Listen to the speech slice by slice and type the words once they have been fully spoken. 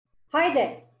Hi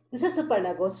there, this is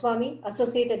Suparna Goswami,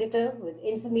 Associate Editor with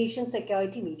Information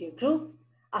Security Media Group.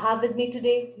 I have with me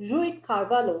today Rui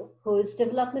Carvalho, who is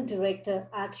Development Director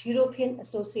at European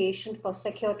Association for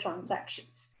Secure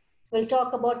Transactions. We'll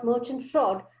talk about merchant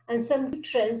fraud and some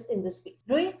trends in this space.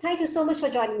 Rui, thank you so much for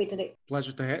joining me today.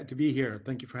 Pleasure to be here.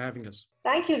 Thank you for having us.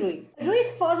 Thank you, Rui.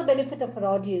 Rui, for the benefit of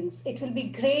our audience, it will be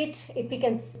great if we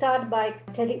can start by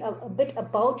telling a bit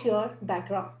about your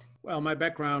background. Well, my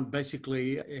background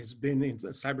basically has been in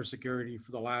cybersecurity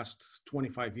for the last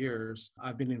 25 years.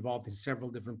 I've been involved in several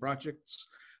different projects.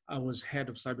 I was head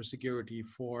of cybersecurity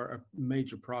for a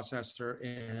major processor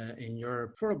in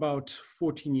Europe for about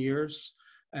 14 years.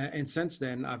 And since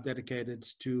then, I've dedicated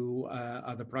to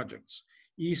other projects.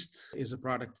 East is a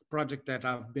project that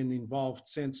I've been involved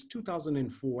since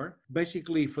 2004.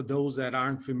 Basically, for those that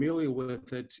aren't familiar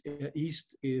with it,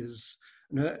 East is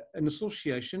an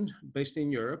association based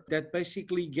in Europe that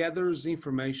basically gathers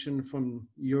information from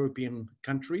European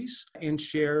countries and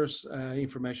shares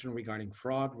information regarding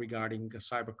fraud, regarding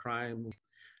cybercrime.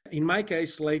 In my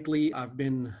case, lately, I've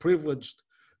been privileged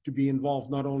to be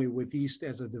involved not only with East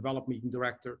as a development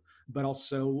director, but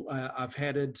also I've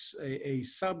headed a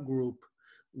subgroup,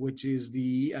 which is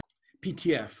the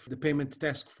PTF, the Payment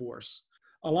Task Force.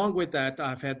 Along with that,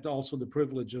 I've had also the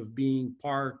privilege of being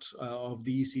part of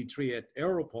the EC3 at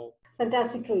Europol.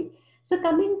 Fantastic, Rui. So,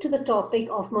 coming to the topic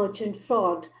of merchant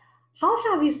fraud,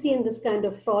 how have you seen this kind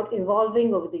of fraud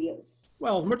evolving over the years?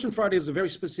 Well, merchant fraud is a very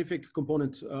specific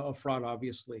component of fraud,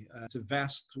 obviously. It's a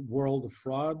vast world of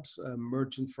fraud.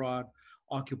 Merchant fraud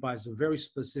occupies a very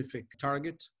specific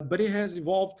target, but it has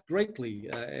evolved greatly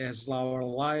as our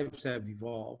lives have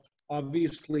evolved.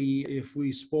 Obviously, if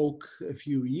we spoke a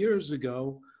few years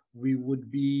ago, we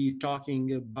would be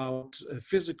talking about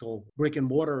physical brick and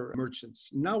mortar merchants.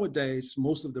 Nowadays,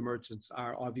 most of the merchants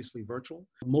are obviously virtual.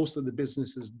 Most of the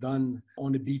businesses done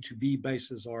on a B2B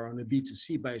basis or on a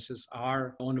B2C basis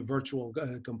are on a virtual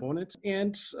component.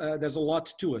 And there's a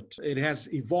lot to it. It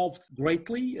has evolved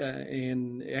greatly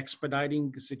in expediting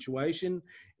the situation,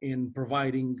 in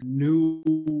providing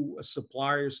new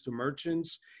suppliers to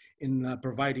merchants, in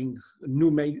providing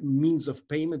new means of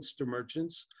payments to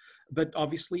merchants. But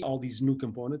obviously, all these new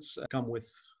components come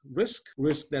with risk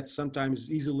that sometimes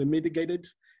is easily mitigated,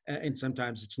 and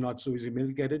sometimes it's not so easily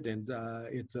mitigated, and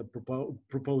it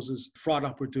proposes fraud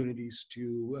opportunities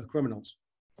to criminals.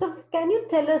 So, can you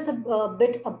tell us a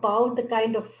bit about the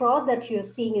kind of fraud that you're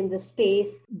seeing in this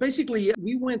space? Basically,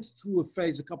 we went through a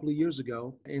phase a couple of years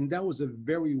ago, and that was a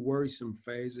very worrisome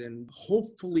phase, and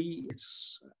hopefully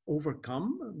it's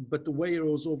overcome, but the way it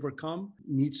was overcome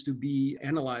needs to be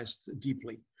analyzed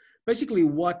deeply. Basically,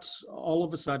 what all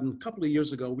of a sudden, a couple of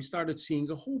years ago, we started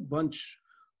seeing a whole bunch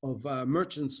of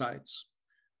merchant sites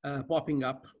popping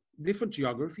up, different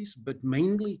geographies, but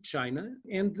mainly China.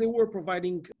 And they were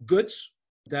providing goods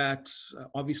that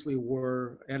obviously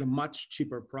were at a much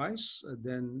cheaper price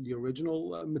than the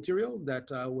original material that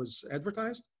was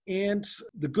advertised. And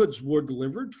the goods were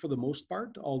delivered for the most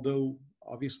part, although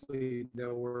obviously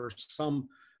there were some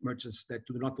merchants that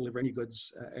do not deliver any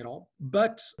goods at all.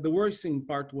 But the worrisome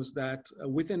part was that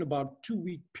within about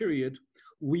 2-week period,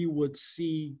 we would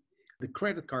see the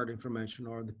credit card information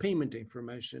or the payment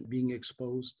information being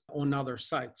exposed on other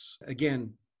sites.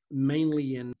 Again,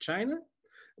 mainly in China,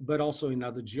 but also in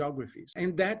other geographies.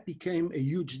 And that became a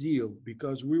huge deal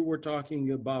because we were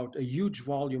talking about a huge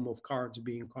volume of cards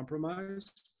being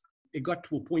compromised. It got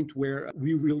to a point where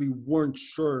we really weren't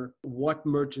sure what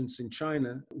merchants in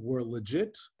China were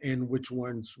legit and which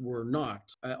ones were not.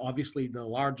 Obviously, the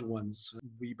large ones,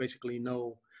 we basically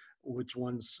know which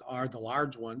ones are the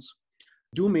large ones,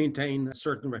 do maintain a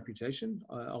certain reputation,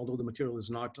 although the material is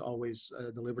not always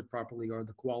delivered properly or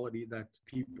the quality that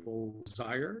people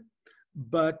desire.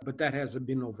 But that has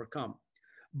been overcome.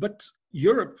 But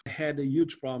Europe had a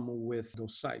huge problem with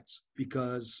those sites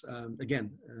because,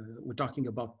 again, we're talking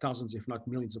about thousands, if not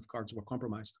millions of cards were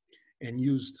compromised and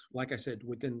used, like I said,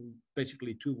 within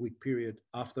basically 2-week period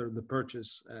after the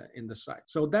purchase in the site.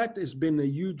 So that has been a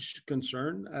huge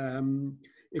concern.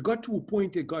 It got to a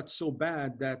point, it got so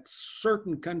bad that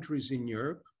certain countries in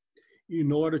Europe, in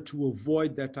order to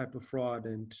avoid that type of fraud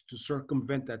and to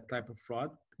circumvent that type of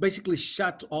fraud, basically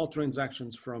shut all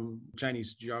transactions from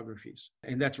Chinese geographies.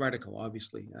 And that's radical,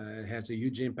 obviously. It has a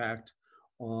huge impact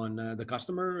on the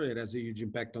customer. It has a huge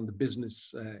impact on the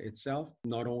business itself,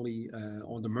 not only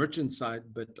on the merchant side,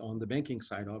 but on the banking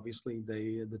side, obviously,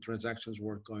 the transactions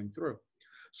weren't going through.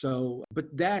 So, but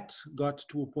that got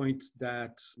to a point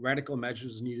that radical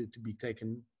measures needed to be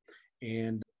taken.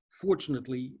 And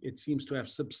fortunately, it seems to have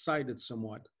subsided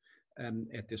somewhat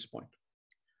at this point.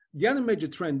 The other major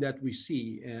trend that we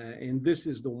see, and this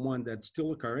is the one that's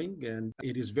still occurring, and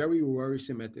it is very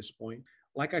worrisome at this point.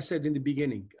 Like I said in the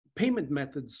beginning, payment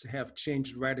methods have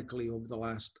changed radically over the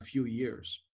last few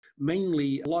years.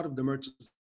 Mainly, a lot of the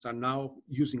merchants are now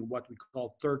using what we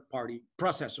call third-party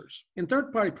processors. And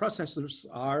third-party processors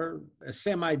are a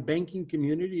semi-banking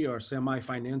community or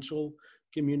semi-financial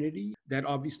community that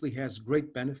obviously has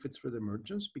great benefits for the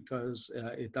merchants because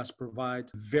it does provide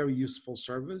very useful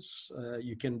service.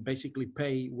 You can basically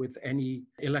pay with any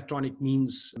electronic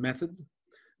means method,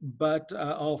 but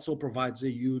also provides a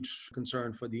huge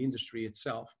concern for the industry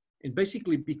itself. And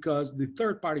basically because the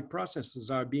third-party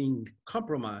processes are being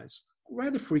compromised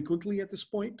rather frequently at this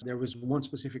point. There is one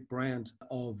specific brand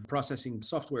of processing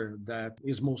software that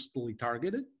is mostly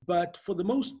targeted, but for the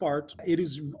most part, it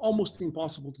is almost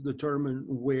impossible to determine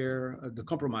where the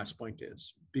compromise point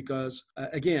is. Because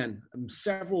again,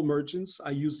 several merchants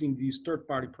are using these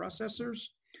third-party processors.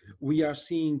 We are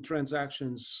seeing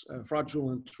transactions,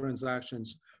 fraudulent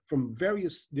transactions from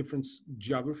various different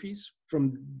geographies,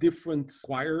 from different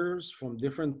acquirers, from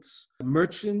different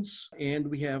merchants, and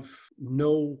we have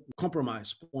no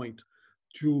compromise point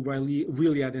to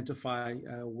really identify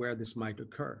where this might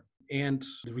occur. And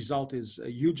the result is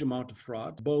a huge amount of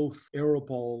fraud. Both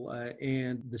Europol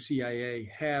and the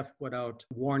CIA have put out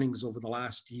warnings over the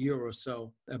last year or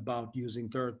so about using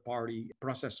third-party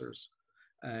processors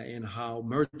and how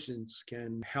merchants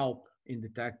can help in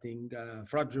detecting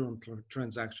fraudulent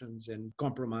transactions and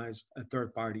compromised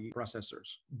third-party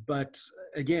processors. But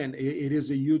again, it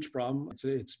is a huge problem.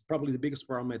 It's probably the biggest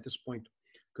problem at this point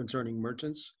concerning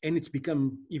merchants. And it's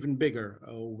become even bigger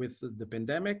with the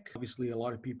pandemic. Obviously, a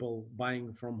lot of people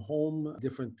buying from home,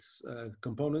 different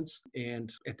components.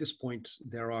 And at this point,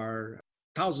 there are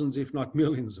thousands, if not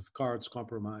millions of cards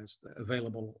compromised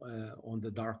available on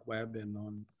the dark web and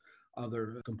on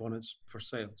other components for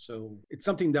sale. So it's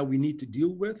something that we need to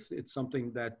deal with. It's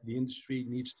something that the industry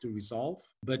needs to resolve,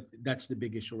 but that's the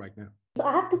big issue right now. So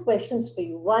I have two questions for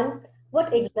you. One,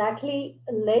 what exactly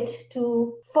led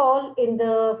to fall in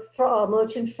the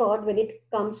merchant fraud when it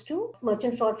comes to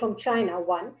merchant fraud from China?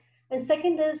 One. And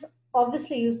second is,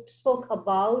 obviously you spoke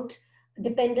about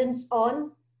dependence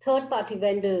on third-party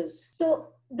vendors. So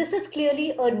this is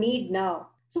clearly a need now.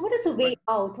 So what is the way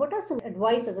out? What are some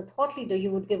advice as a thought leader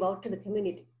you would give out to the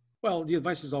community? Well, the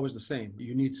advice is always the same.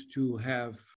 You need to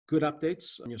have good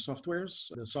updates on your softwares.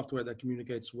 The software that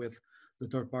communicates with the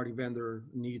third-party vendor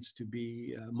needs to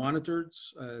be monitored.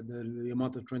 The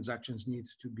amount of transactions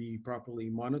needs to be properly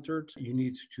monitored. You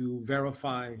need to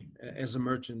verify as a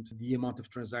merchant the amount of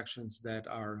transactions that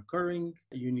are occurring.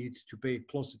 You need to pay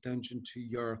close attention to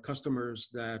your customers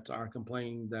that are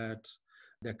complaining that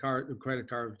the credit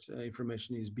card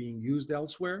information is being used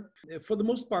elsewhere. For the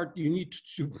most part, you need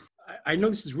to, I know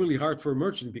this is really hard for a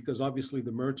merchant because obviously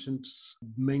the merchant's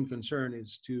main concern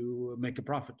is to make a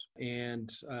profit.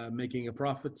 And making a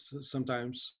profit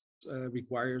sometimes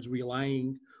requires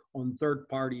relying on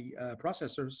third-party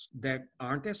processors that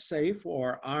aren't as safe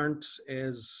or aren't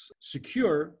as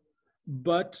secure,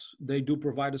 but they do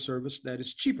provide a service that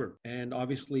is cheaper. And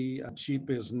obviously,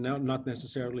 cheap is not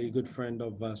necessarily a good friend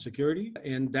of security.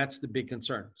 And that's the big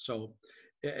concern. So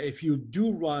if you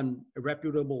are a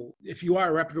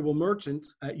reputable merchant,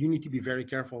 you need to be very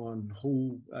careful on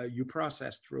who you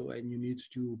process through, and you need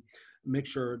to make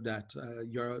sure that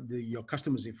your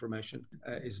customers' information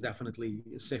is definitely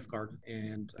safeguarded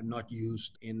and not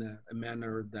used in a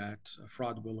manner that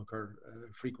fraud will occur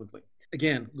frequently.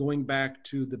 Again, going back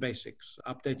to the basics,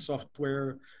 update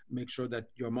software, make sure that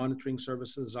your monitoring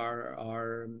services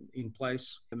are in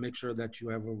place, and make sure that you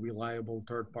have a reliable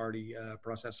third-party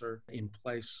processor in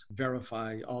place,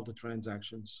 verify all the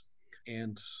transactions,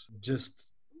 and just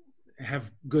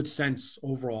have good sense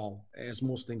overall, as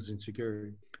most things in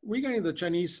security. Regarding the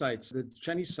Chinese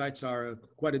sites are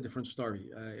quite a different story.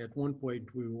 At one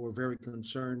point, we were very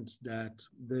concerned that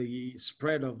the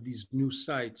spread of these new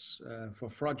sites for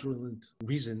fraudulent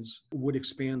reasons would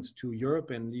expand to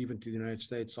Europe and even to the United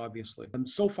States, obviously. And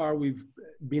so far, we've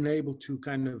been able to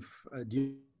kind of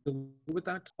deal with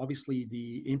that. Obviously,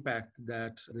 the impact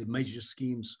that the major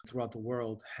schemes throughout the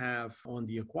world have on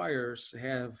the acquirers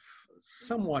have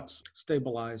somewhat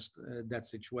stabilized that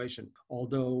situation.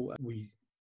 Although we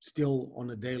still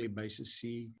on a daily basis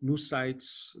see new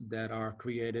sites that are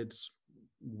created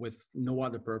with no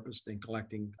other purpose than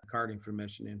collecting card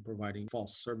information and providing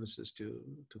false services to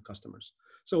customers.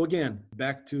 So again,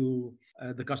 back to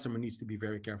the customer needs to be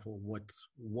very careful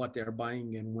what they're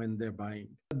buying and when they're buying.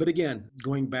 But again,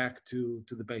 going back to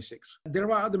the basics,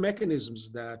 there are other mechanisms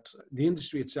that the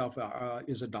industry itself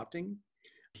is adopting.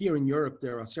 Here in Europe,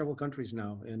 there are several countries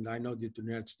now, and I know that the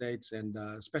United States and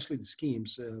especially the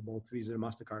schemes, both Visa and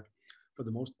MasterCard for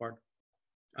the most part,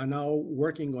 are now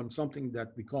working on something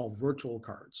that we call virtual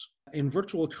cards. In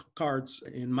virtual cards,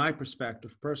 in my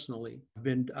perspective personally,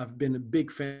 I've been a big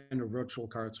fan of virtual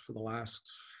cards for the last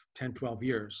 10, 12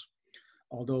 years.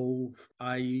 Although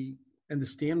I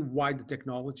understand why the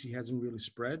technology hasn't really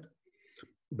spread,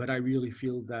 but I really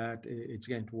feel that it's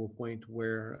getting to a point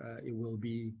where it will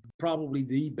be probably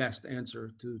the best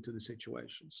answer to the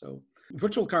situation. So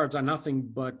virtual cards are nothing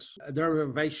but a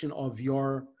derivation of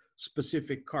your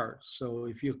specific card. So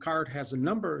if your card has a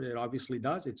number, it obviously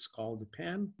does, it's called a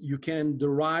PAN. You can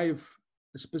derive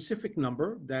a specific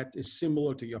number that is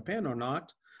similar to your PAN or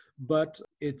not, but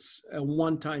it's a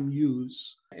one-time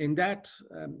use. And that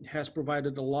has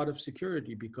provided a lot of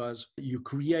security because you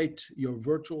create your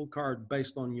virtual card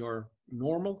based on your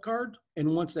normal card. And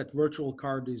once that virtual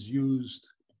card is used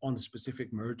on the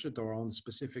specific merchant or on the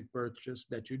specific purchase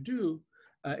that you do,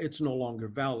 it's no longer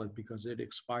valid because it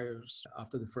expires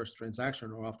after the first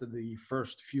transaction or after the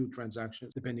first few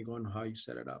transactions, depending on how you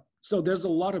set it up. So there's a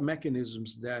lot of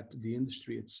mechanisms that the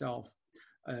industry itself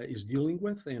is dealing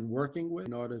with and working with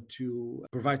in order to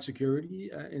provide security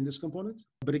in this component.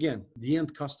 But again, the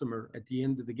end customer at the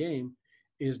end of the game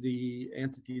is the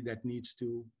entity that needs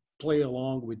to play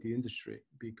along with the industry,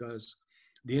 because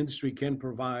the industry can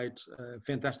provide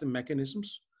fantastic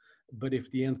mechanisms, but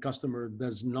if the end customer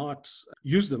does not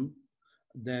use them,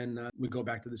 then we go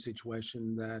back to the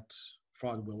situation that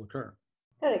fraud will occur.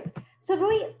 Correct. So,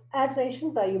 Roy, as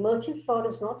mentioned by you, merchant fraud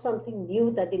is not something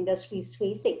new that the industry is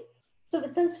facing. So,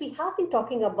 but since we have been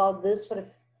talking about this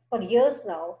for years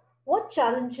now, what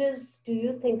challenges do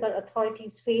you think are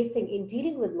authorities facing in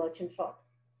dealing with merchant fraud?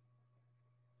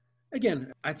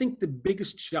 Again, I think the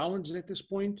biggest challenge at this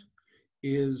point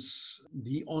is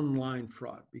the online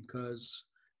fraud, because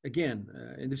again,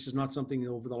 and this is not something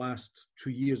over the last 2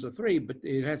 years or 3, but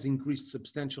it has increased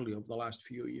substantially over the last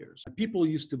few years. People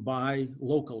used to buy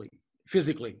locally,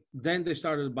 physically. Then they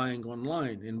started buying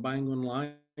online, and buying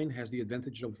online has the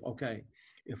advantage of, okay,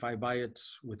 if I buy it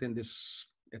within this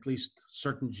at least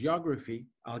certain geography,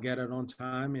 I'll get it on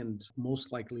time and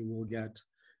most likely will get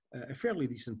a fairly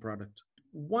decent product.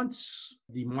 Once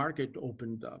the market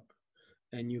opened up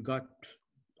and you got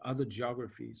other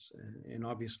geographies, and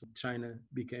obviously China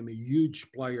became a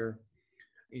huge player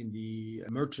in the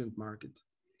merchant market.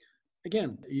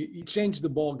 Again, you change the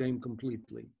ball game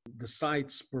completely. The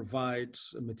sites provide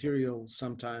material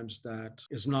sometimes that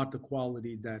is not the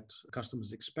quality that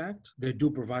customers expect. They do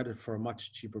provide it for a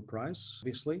much cheaper price,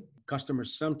 obviously.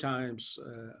 Customers sometimes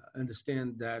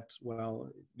understand that, well,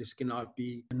 this cannot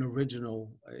be an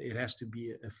original. It has to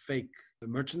be a fake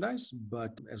merchandise,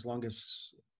 but as long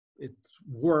as it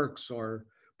works or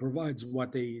provides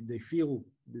what they feel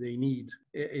they need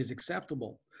is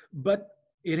acceptable. But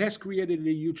it has created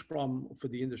a huge problem for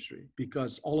the industry,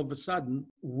 because all of a sudden,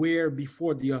 where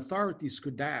before the authorities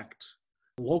could act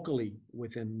locally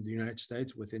within the United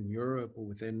States, within Europe, or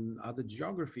within other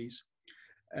geographies,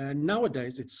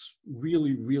 nowadays it's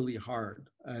really, really hard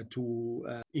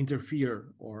to interfere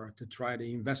or to try to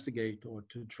investigate or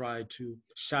to try to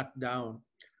shut down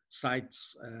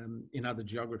sites in other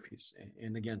geographies.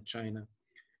 And again, China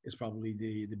is probably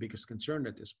the biggest concern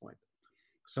at this point.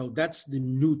 So that's the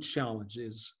new challenge,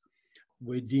 is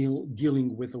we're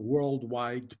dealing with a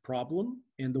worldwide problem,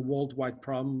 and the worldwide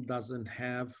problem doesn't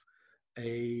have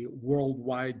a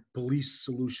worldwide police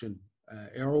solution.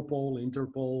 Europol,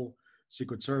 Interpol,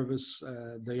 Secret Service,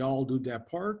 they all do their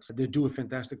part. They do a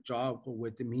fantastic job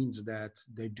with the means that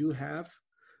they do have,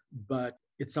 but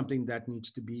it's something that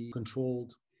needs to be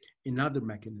controlled in other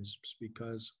mechanisms,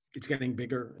 because it's getting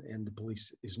bigger and the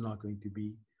police is not going to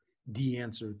be the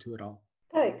answer to it all.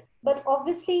 Correct. But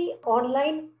obviously,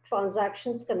 online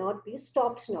transactions cannot be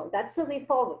stopped now. That's the way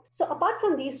forward. So, apart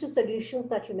from these two solutions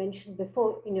that you mentioned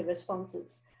before in your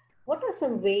responses, what are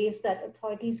some ways that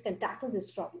authorities can tackle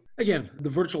this problem? Again, the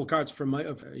virtual cards,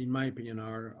 in my opinion,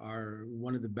 are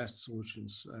one of the best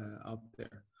solutions out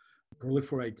there.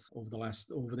 Proliferate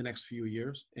over the next few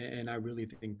years, and I really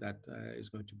think that is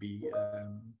going to be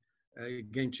a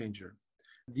game changer.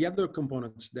 The other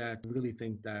components that really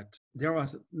think that there are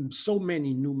so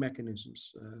many new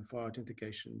mechanisms for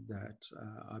authentication that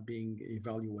are being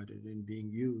evaluated and being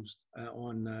used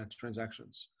on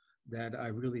transactions, that I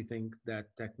really think that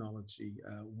technology,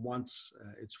 once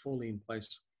it's fully in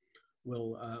place,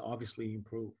 will obviously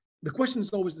improve. The question is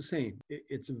always the same.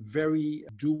 It's a very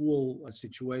dual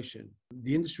situation.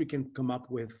 The industry can come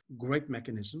up with great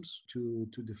mechanisms to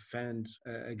defend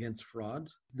against fraud.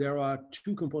 There are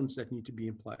two components that need to be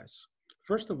in place.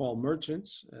 First of all,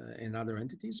 merchants and other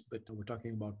entities, but we're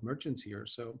talking about merchants here.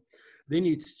 So they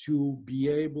need to be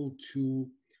able to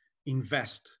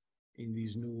invest in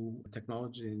these new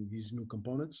technology and these new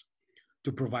components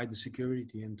to provide the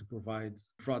security and to provide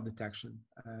fraud detection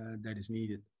that is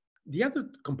needed. The other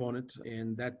component,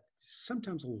 and that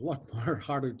sometimes a lot more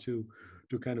harder to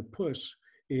kind of push,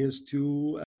 is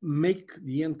to make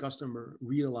the end customer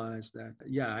realize that,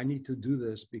 yeah, I need to do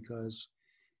this because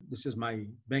this is my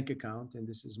bank account and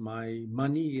this is my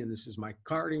money and this is my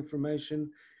card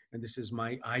information and this is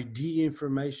my ID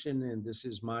information and this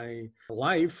is my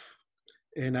life,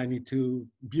 and I need to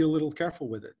be a little careful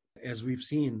with it. As we've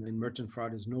seen, in merchant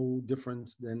fraud is no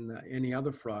different than any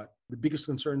other fraud. The biggest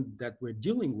concern that we're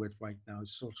dealing with right now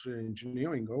is social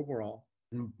engineering overall.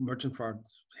 And merchant fraud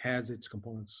has its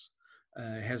components,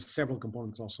 has several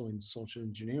components also in social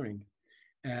engineering.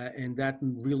 And that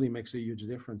really makes a huge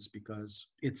difference because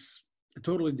it's a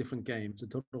totally different game. It's a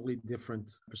totally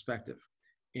different perspective.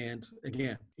 And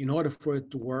again, in order for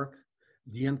it to work,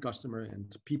 the end customer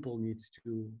and people need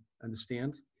to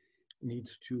understand, need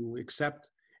to accept,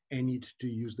 and need to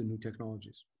use the new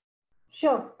technologies.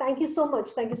 Sure. Thank you so much.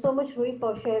 Thank you so much, Rui,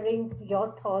 for sharing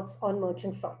your thoughts on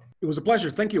merchant fraud. It was a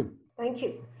pleasure. Thank you. Thank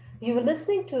you. You were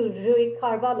listening to Rui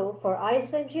Carvalho for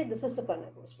ISMG. This is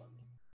Suparna Goswami.